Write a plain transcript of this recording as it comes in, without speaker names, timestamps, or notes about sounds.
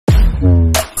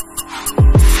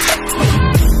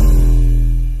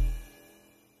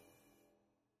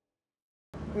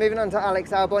moving on to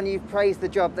Alex Albon, you've praised the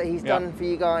job that he's done for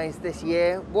you guys this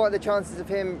year. What are the chances of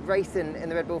him racing in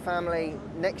the Red Bull family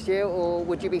next year, or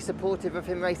would you be supportive of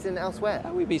him racing elsewhere?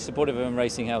 We'd be supportive of him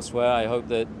racing elsewhere. I hope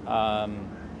that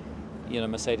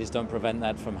Mercedes don't prevent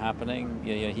that from happening.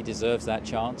 He deserves that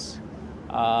chance.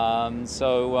 We're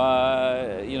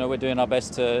doing our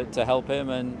best to help him,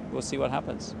 and we'll see what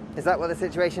happens. Is that what the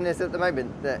situation is at the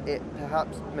moment? That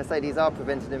perhaps Mercedes are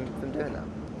preventing him from doing that?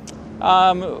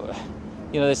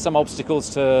 There's some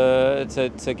obstacles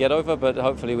to get over, but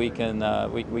hopefully we can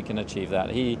achieve that.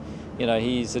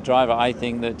 He's a driver, I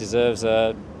think, that deserves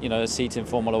a seat in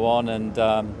Formula One, and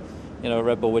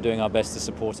Red Bull, we're doing our best to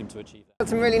support him to achieve that.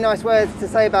 Some really nice words to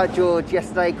say about George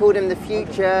yesterday. Called him the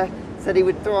future. Said he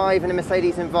would thrive in a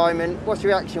Mercedes environment. What's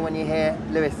your reaction when you hear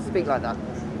Lewis speak like that?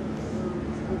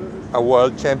 A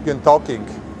world champion talking.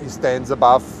 He stands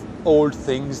above all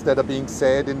things that are being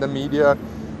said in the media.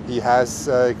 He has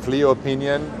a clear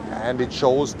opinion, and it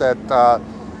shows that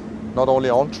not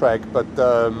only on track, but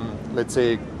let's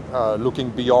say looking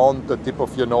beyond the tip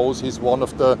of your nose, he's one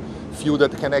of the few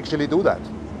that can actually do that.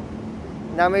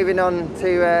 Now moving on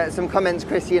to some comments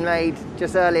Christian made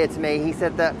just earlier to me. He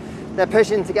said that they're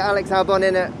pushing to get Alex Albon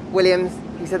in at Williams.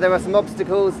 He said there are some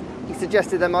obstacles. He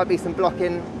suggested there might be some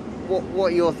blocking.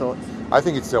 What are your thoughts? I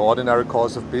think it's the ordinary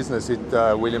course of business.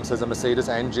 Williams has a Mercedes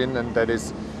engine, and that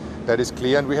is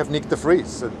clear. And we have Nick de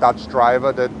Vries, a Dutch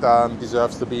driver that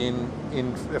deserves to be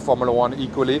in Formula One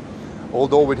equally.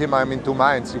 Although with him I'm in two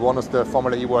minds. He won us the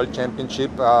Formula E World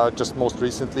Championship just most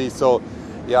recently. So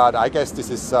yeah, I guess this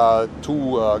is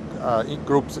two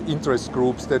interest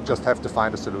groups that just have to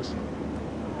find a solution.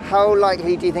 How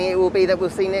likely do you think it will be that we'll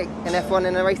see Nick in F1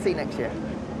 in a race seat next year?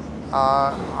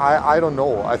 I don't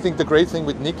know. I think the great thing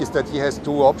with Nick is that he has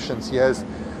two options. He has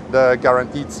the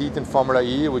guaranteed seat in Formula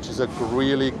E, which is a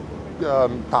really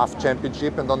tough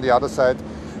championship, and on the other side,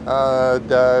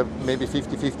 the maybe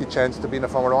 50-50 chance to be in a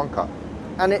Formula One car.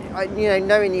 And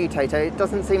knowing you, Toto, it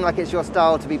doesn't seem like it's your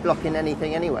style to be blocking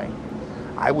anything anyway.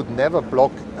 I would never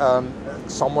block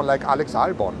someone like Alex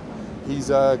Albon.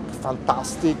 He's a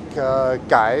fantastic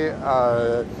guy.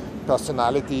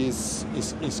 Personality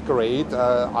is great.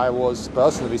 I was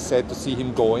personally sad to see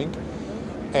him going,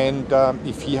 and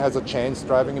if he has a chance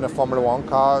driving in a Formula One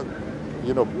car,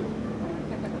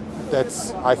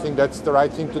 I think that's the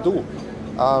right thing to do.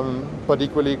 But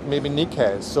equally, maybe Nick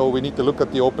has. So we need to look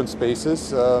at the open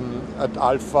spaces at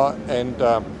Alpha and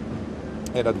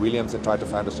at Williams and try to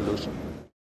find a solution.